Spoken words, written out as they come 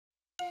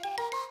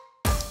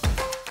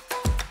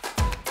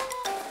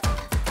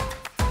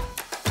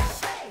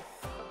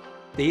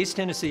The East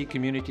Tennessee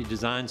Community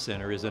Design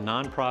Center is a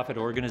nonprofit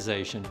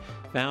organization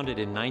founded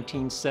in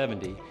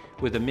 1970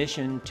 with a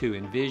mission to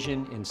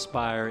envision,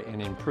 inspire,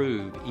 and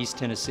improve East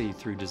Tennessee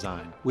through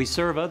design. We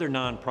serve other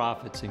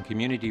nonprofits and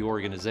community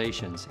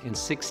organizations in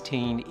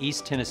 16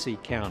 East Tennessee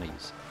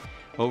counties.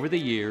 Over the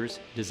years,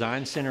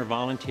 Design Center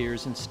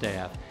volunteers and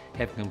staff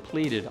have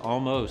completed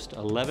almost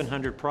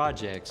 1,100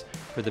 projects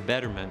for the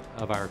betterment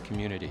of our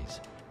communities.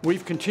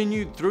 We've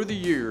continued through the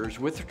years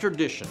with the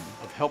tradition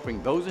of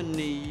helping those in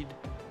need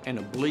and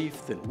a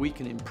belief that we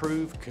can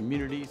improve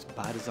communities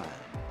by design.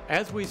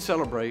 As we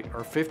celebrate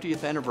our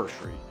 50th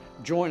anniversary,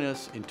 join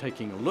us in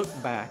taking a look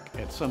back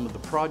at some of the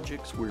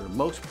projects we're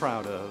most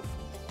proud of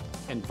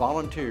and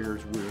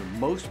volunteers we're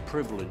most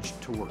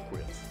privileged to work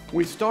with.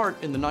 We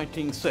start in the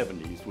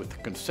 1970s with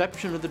the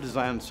conception of the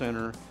Design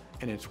Center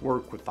and its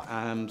work with the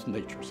IAMS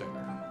Nature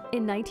Center.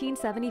 In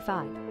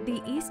 1975,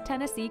 the East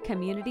Tennessee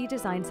Community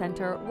Design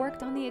Center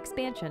worked on the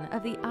expansion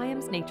of the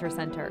IAMS Nature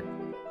Center.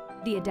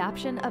 The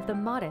adaptation of the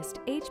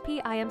modest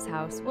HP IAMS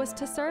house was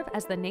to serve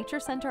as the Nature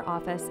Center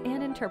office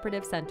and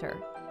interpretive center.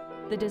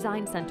 The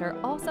Design Center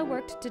also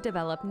worked to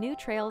develop new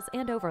trails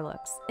and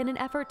overlooks in an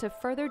effort to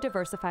further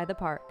diversify the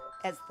park.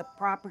 As the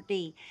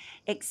property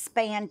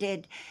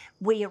expanded,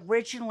 we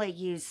originally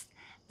used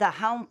the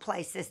home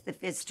place as the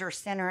visitor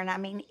center, and I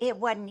mean, it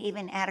wasn't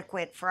even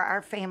adequate for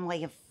our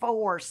family of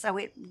 4, so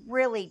it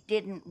really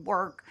didn't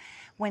work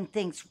when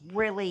things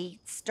really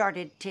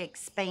started to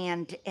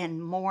expand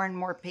and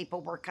more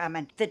people were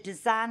coming. The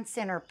Design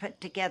Center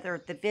put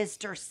together the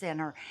Visitor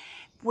Center,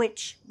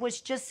 which was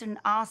just an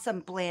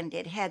awesome blend.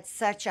 It had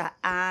such a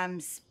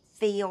IAMS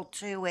feel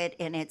to it,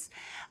 and it's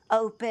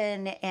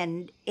open,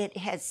 and it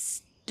has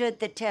stood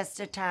the test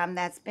of time.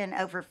 That's been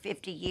over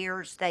 50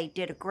 years. They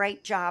did a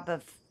great job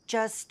of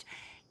just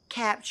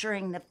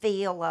capturing the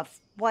feel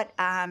of what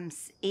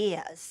IAMS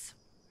is.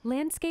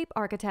 Landscape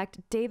architect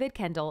David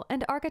Kendall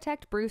and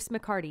architect Bruce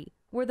McCarty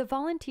were the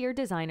volunteer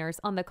designers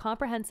on the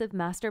comprehensive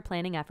master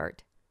planning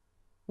effort.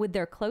 With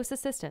their close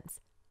assistance,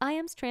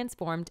 IAMS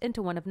transformed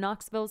into one of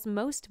Knoxville's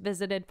most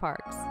visited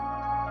parks.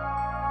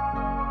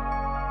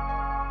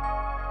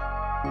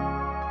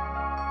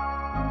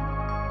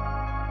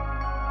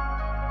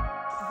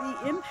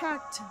 The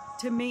impact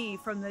to me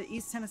from the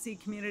East Tennessee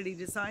Community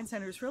Design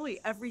Center is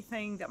really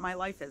everything that my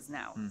life is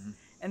now.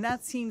 And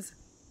that seems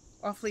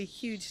awfully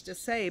huge to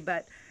say,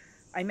 but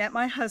I met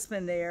my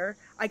husband there.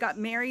 I got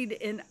married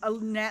in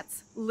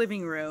Annette's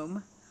living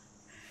room.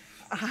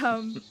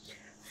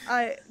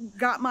 I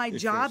got my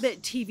job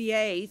at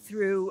TVA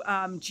through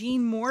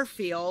Gene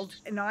Moorfield,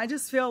 and I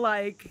just feel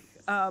like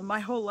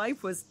my whole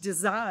life was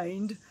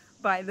designed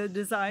by the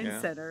Design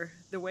Center,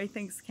 the way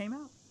things came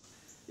out.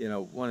 You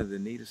know, one of the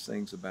neatest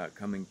things about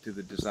coming to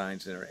the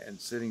Design Center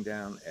and sitting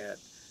down at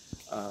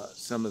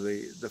some of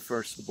the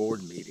first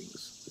board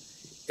meetings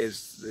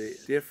is the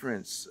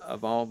difference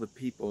of all the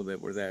people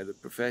that were there, the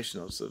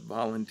professionals, the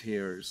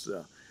volunteers,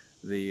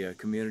 the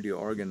community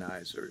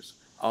organizers,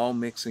 all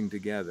mixing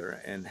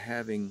together and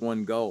having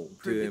one goal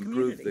to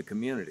improve the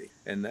community.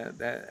 And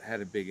that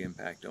had a big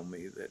impact on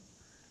me, that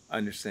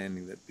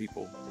understanding that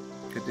people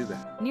could do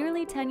that.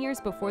 Nearly 10 years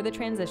before the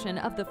transition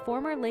of the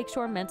former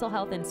Lakeshore Mental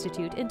Health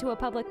Institute into a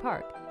public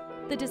park,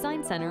 the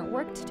Design Center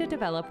worked to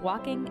develop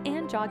walking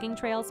and jogging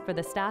trails for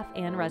the staff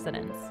and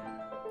residents.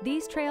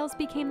 These trails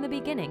became the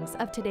beginnings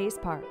of today's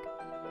park.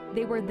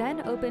 They were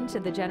then opened to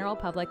the general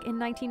public in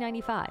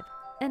 1995,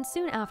 and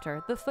soon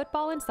after, the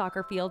football and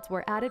soccer fields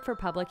were added for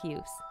public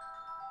use.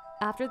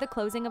 After the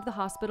closing of the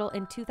hospital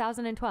in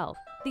 2012,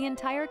 the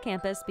entire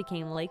campus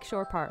became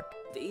Lakeshore Park.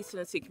 The East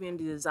Tennessee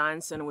Community Design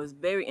Center was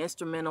very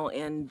instrumental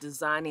in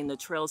designing the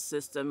trail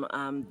system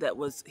that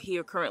was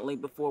here currently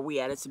before we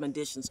added some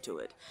additions to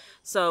it.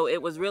 So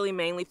it was really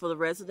mainly for the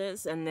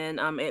residents, and then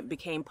it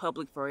became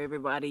public for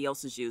everybody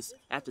else's use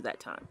after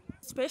that time.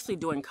 Especially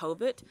during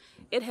COVID,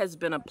 it has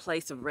been a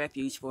place of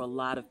refuge for a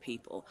lot of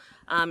people.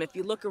 If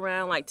you look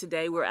around, like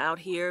today we're out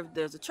here,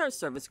 there's a church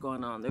service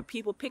going on. There are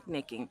people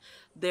picnicking.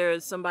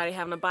 There's somebody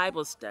having a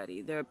Bible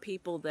study. There are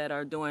people that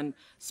are doing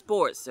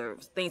sports or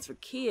things for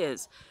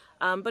kids.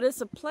 But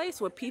it's a place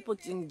where people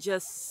can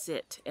just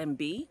sit and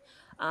be.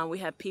 We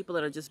have people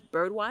that are just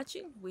bird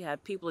watching. We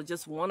have people that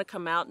just want to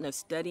come out and they're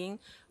studying,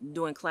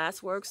 doing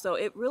classwork. So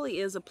it really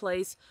is a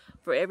place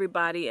for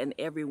everybody and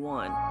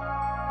everyone.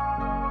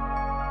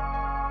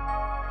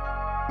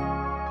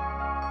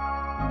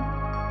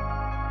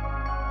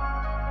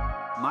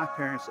 My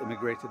parents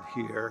immigrated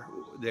here.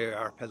 They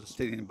are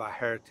Palestinian by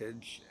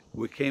heritage.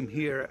 We came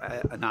here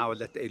now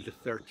at the age of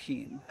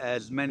 13.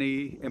 As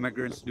many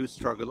immigrants do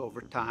struggle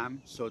over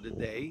time, so did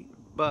they.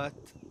 But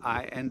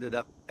I ended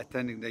up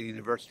attending the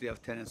University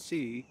of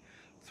Tennessee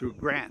through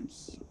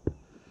grants.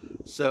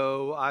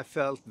 So I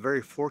felt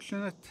very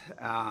fortunate.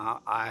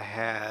 I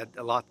had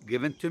a lot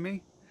given to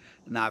me.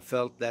 And I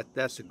felt that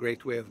that's a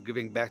great way of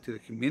giving back to the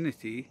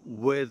community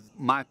with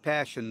my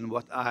passion,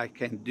 what I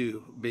can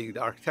do, being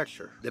the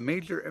architecture. The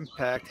major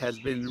impact has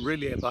been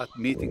really about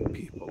meeting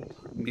people,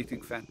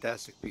 meeting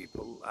fantastic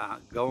people,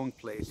 going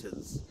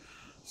places,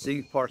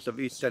 seeing parts of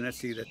East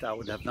Tennessee that I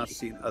would have not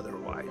seen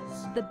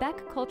otherwise. The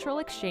Beck Cultural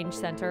Exchange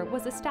Center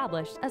was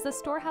established as a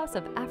storehouse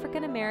of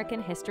African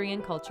American history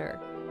and culture.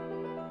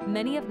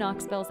 Many of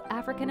Knoxville's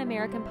African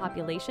American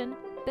population,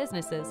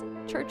 businesses,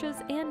 churches,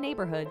 and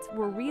neighborhoods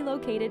were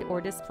relocated or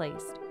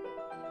displaced.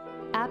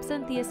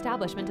 Absent the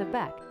establishment of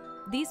Beck,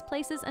 these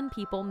places and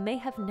people may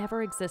have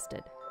never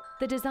existed.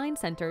 The Design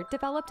Center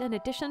developed an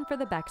addition for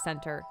the Beck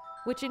Center,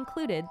 which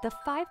included the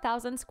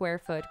 5,000 square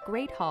foot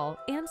Great Hall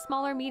and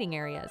smaller meeting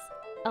areas,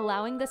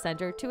 allowing the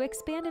center to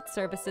expand its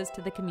services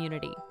to the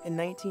community. In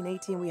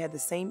 1918, we had the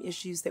same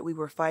issues that we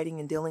were fighting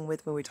and dealing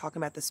with when we were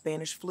talking about the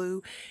Spanish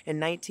flu. In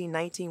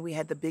 1919, we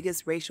had the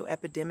biggest racial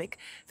epidemic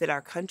that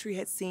our country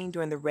had seen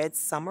during the Red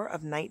Summer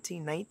of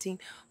 1919.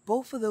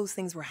 Both of those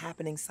things were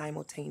happening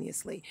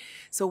simultaneously.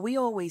 So we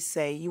always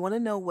say, you want to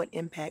know what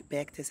impact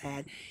Beck has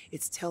had?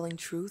 It's telling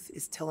truth,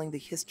 it's telling the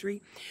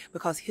history,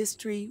 because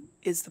history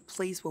is the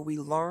place where we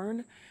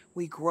learn,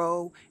 we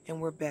grow,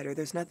 and we're better.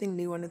 There's nothing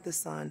new under the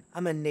sun.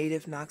 I'm a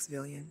native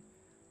Knoxvillian,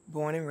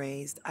 born and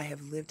raised. I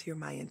have lived here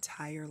my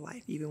entire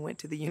life, even went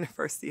to the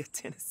University of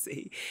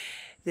Tennessee.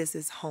 This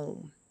is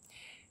home.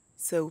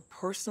 So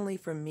personally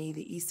for me,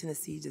 the East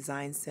Tennessee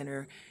Design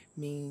Center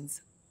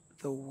means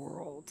the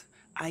world.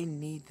 I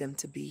need them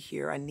to be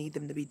here. I need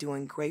them to be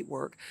doing great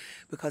work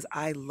because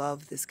I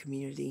love this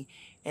community,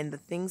 and the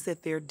things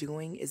that they're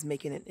doing is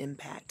making an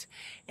impact.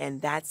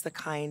 And that's the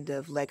kind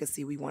of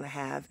legacy we want to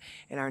have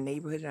in our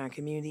neighborhood and our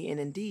community, and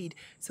indeed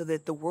so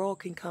that the world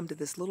can come to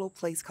this little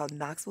place called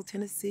Knoxville,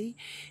 Tennessee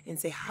and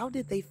say, how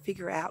did they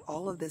figure out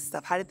all of this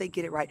stuff? How did they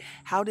get it right?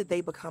 How did they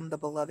become the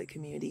beloved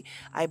community?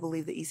 I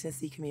believe the East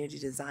Tennessee Community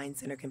Design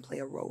Center can play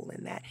a role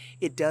in that.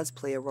 It does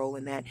play a role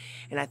in that,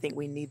 and I think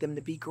we need them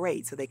to be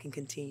great so they can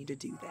continue to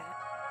do that.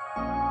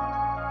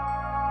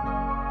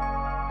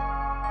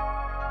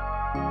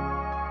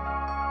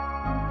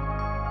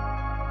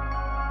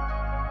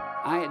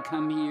 I had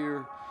come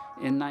here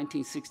in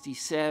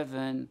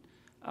 1967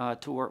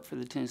 to work for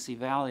the Tennessee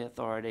Valley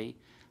Authority,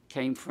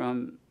 came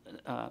from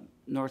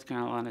North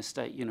Carolina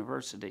State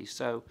University.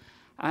 So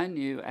I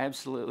knew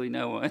absolutely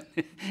no one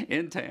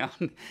in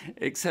town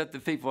except the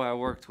people I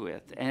worked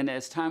with. And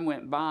as time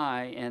went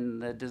by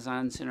and the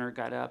Design Center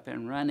got up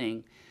and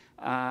running,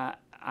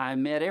 I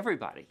met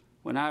everybody.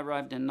 When I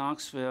arrived in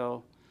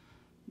Knoxville,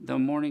 the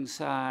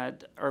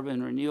Morningside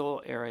urban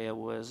renewal area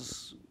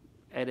was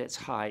at its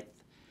height,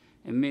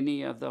 and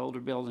many of the older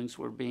buildings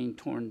were being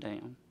torn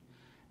down.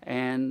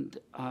 And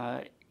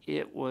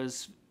it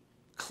was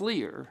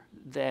clear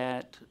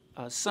that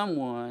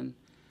someone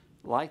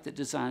like the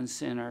Design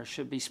Center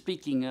should be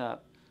speaking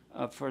up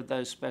for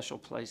those special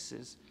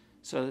places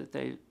so that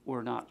they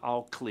were not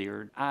all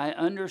cleared. I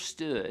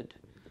understood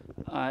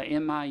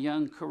in my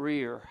young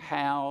career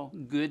how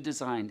good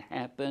design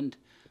happened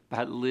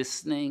by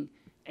listening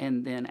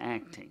and then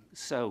acting.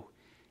 So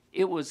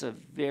it was a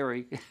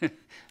very,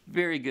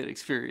 very good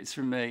experience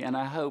for me, and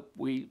I hope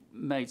we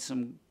made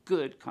some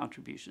good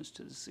contributions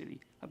to the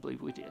city. I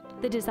believe we did.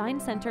 The Design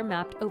Center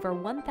mapped over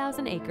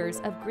 1,000 acres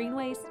of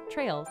greenways,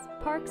 trails,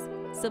 parks,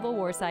 Civil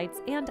War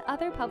sites, and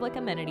other public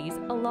amenities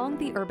along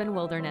the urban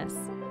wilderness.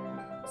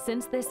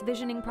 Since this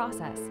visioning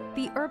process,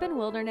 the urban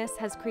wilderness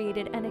has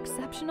created an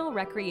exceptional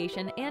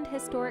recreation and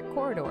historic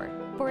corridor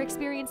for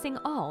experiencing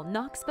all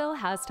Knoxville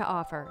has to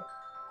offer.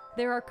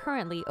 There are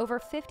currently over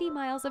 50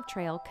 miles of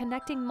trail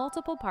connecting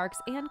multiple parks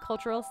and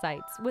cultural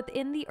sites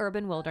within the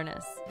urban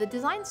wilderness. The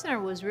Design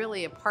Center was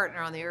really a partner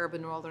on the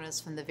urban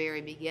wilderness from the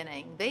very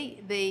beginning.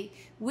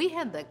 We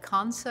had the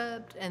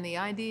concept and the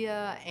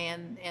idea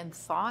and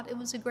thought it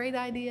was a great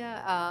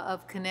idea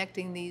of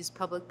connecting these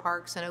public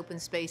parks and open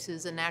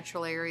spaces and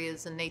natural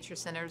areas and nature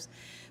centers.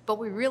 But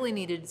we really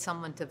needed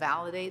someone to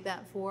validate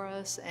that for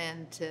us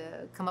and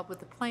to come up with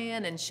a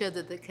plan and show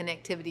that the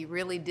connectivity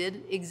really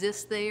did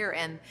exist there.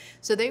 And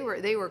so they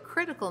were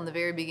critical in the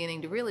very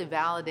beginning to really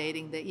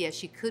validating that,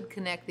 yes, you could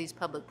connect these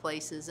public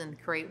places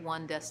and create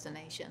one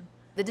destination.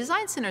 The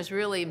Design Center is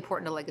really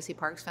important to Legacy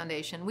Parks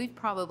Foundation. We've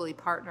probably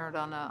partnered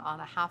on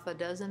a half a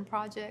dozen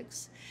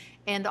projects,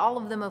 and all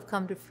of them have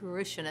come to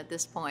fruition at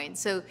this point.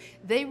 So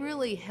they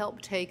really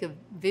help take a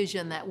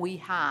vision that we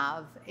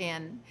have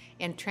and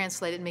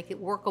translate it, make it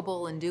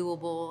workable and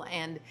doable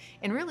and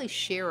really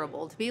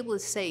shareable, to be able to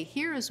say,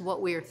 here's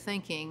what we're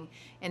thinking,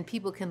 and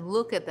people can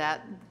look at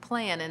that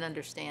plan and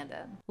understand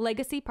it.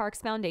 Legacy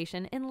Parks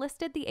Foundation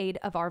enlisted the aid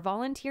of our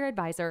volunteer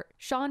advisor,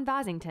 Sean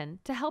Vasington,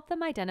 to help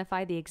them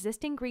identify the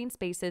existing green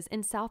spaces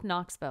in South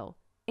Knoxville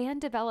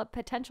and develop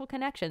potential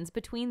connections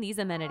between these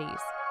amenities.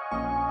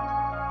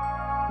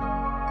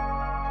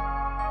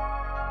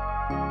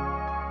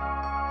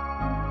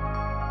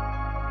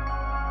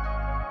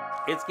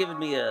 It's given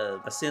me a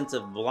sense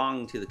of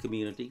belonging to the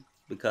community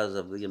because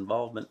of the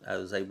involvement I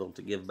was able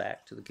to give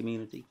back to the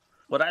community.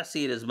 What I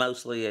see it as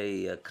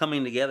mostly a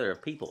coming together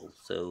of people.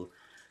 So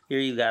here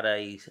you've got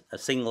a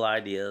single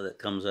idea that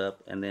comes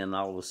up, and then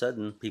all of a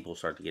sudden people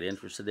start to get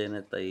interested in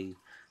it. They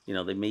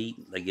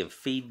meet, they give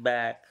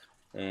feedback,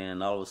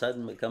 and all of a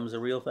sudden it becomes a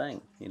real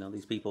thing. You know,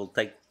 these people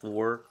take the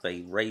work,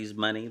 they raise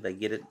money, they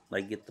get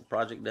the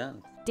project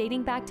done.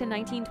 Dating back to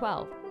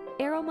 1912,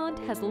 Arrowmont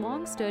has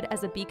long stood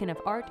as a beacon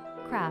of art,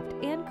 craft,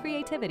 and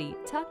creativity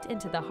tucked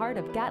into the heart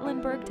of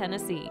Gatlinburg,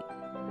 Tennessee.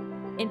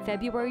 In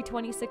February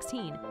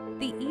 2016,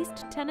 the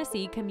East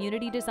Tennessee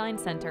Community Design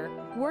Center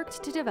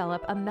worked to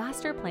develop a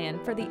master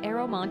plan for the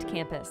Arrowmont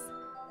campus.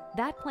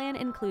 That plan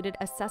included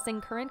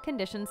assessing current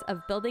conditions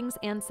of buildings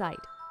and site,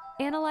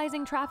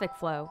 analyzing traffic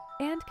flow,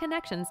 and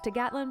connections to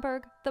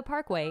Gatlinburg, the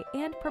Parkway,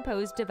 and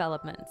proposed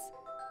developments.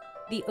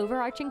 The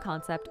overarching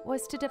concept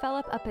was to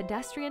develop a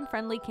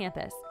pedestrian-friendly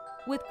campus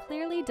with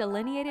clearly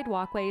delineated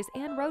walkways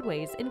and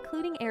roadways,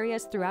 including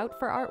areas throughout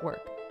for artwork,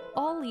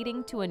 all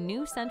leading to a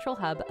new central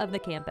hub of the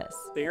campus.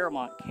 The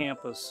Arrowmont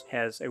campus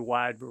has a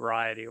wide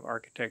variety of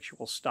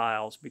architectural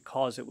styles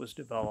because it was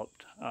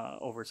developed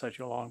over such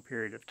a long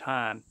period of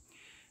time.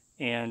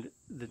 And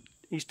the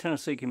East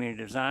Tennessee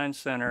Community Design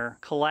Center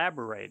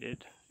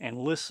collaborated and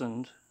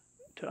listened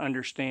to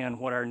understand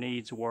what our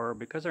needs were,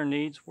 because our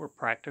needs were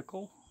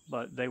practical,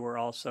 but they were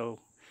also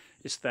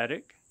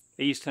aesthetic.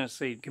 The East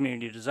Tennessee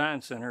Community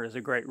Design Center is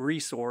a great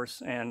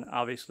resource and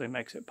obviously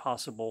makes it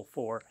possible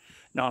for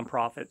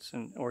nonprofits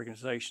and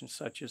organizations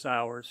such as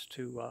ours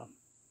to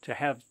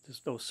have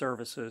those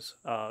services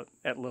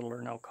at little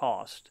or no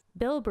cost.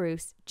 Bill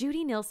Bruce,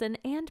 Judy Nilsson,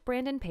 and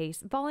Brandon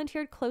Pace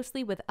volunteered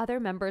closely with other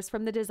members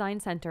from the Design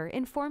Center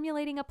in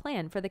formulating a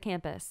plan for the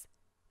campus.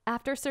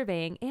 After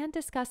surveying and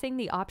discussing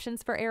the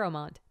options for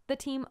Arrowmont, the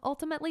team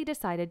ultimately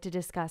decided to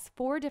discuss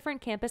 4 different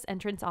campus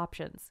entrance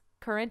options,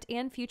 current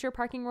and future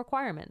parking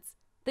requirements,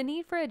 the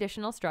need for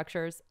additional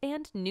structures,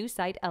 and new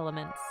site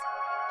elements.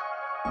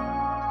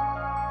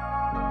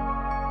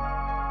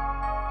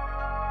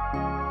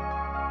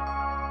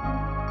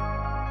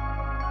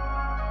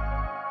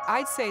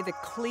 I'd say the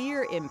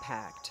clear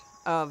impact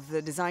of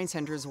the Design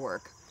Center's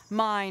work,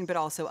 mine but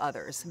also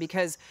others,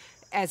 because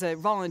as a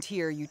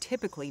volunteer, you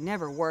typically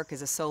never work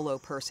as a solo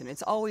person.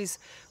 It's always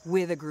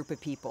with a group of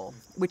people,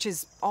 which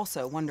is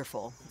also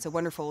wonderful. It's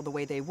wonderful the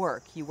way they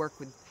work. You work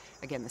with,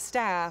 again, the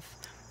staff,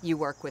 you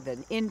work with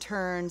an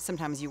intern,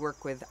 sometimes you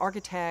work with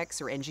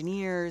architects or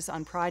engineers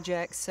on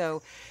projects.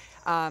 So,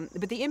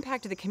 but the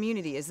impact of the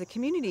community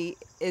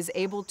is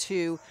able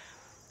to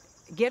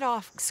get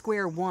off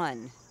square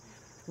one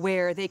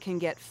where they can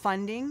get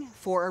funding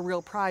for a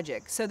real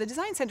project. So the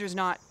Design Center is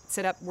not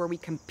set up where we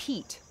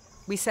compete.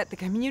 We set the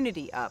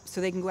community up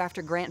so they can go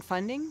after grant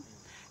funding.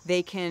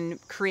 They can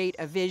create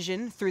a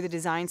vision through the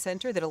Design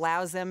Center that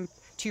allows them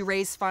to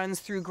raise funds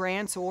through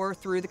grants or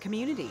through the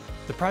community.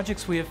 The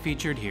projects we have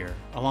featured here,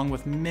 along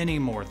with many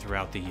more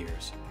throughout the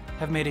years,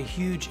 have made a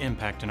huge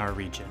impact in our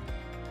region.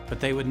 But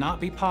they would not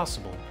be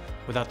possible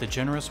without the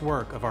generous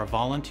work of our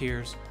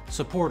volunteers,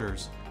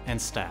 supporters,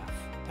 and staff.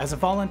 As a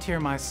volunteer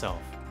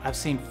myself, I've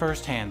seen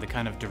firsthand the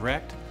kind of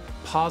direct,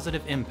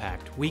 positive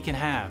impact we can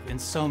have in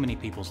so many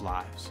people's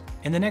lives.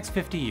 In the next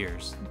 50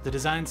 years, the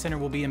Design Center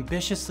will be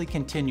ambitiously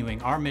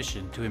continuing our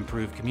mission to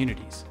improve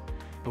communities,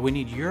 but we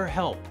need your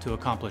help to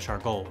accomplish our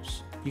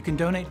goals. You can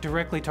donate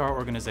directly to our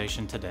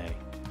organization today,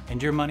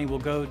 and your money will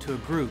go to a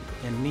group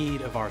in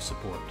need of our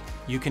support.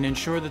 You can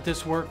ensure that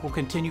this work will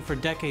continue for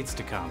decades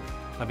to come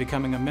by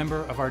becoming a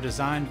member of our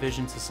Design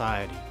Vision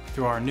Society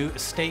through our new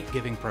estate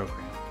giving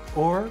program.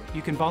 Or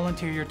you can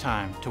volunteer your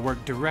time to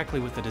work directly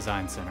with the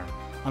Design Center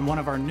on one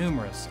of our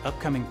numerous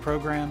upcoming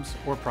programs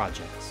or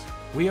projects.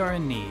 We are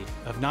in need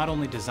of not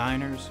only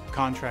designers,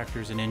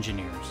 contractors, and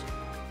engineers,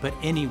 but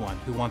anyone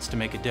who wants to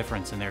make a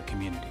difference in their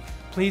community.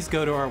 Please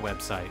go to our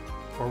website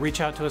or reach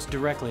out to us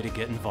directly to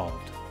get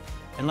involved.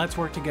 And let's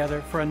work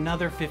together for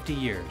another 50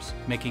 years,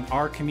 making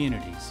our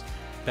communities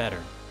better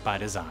by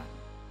design.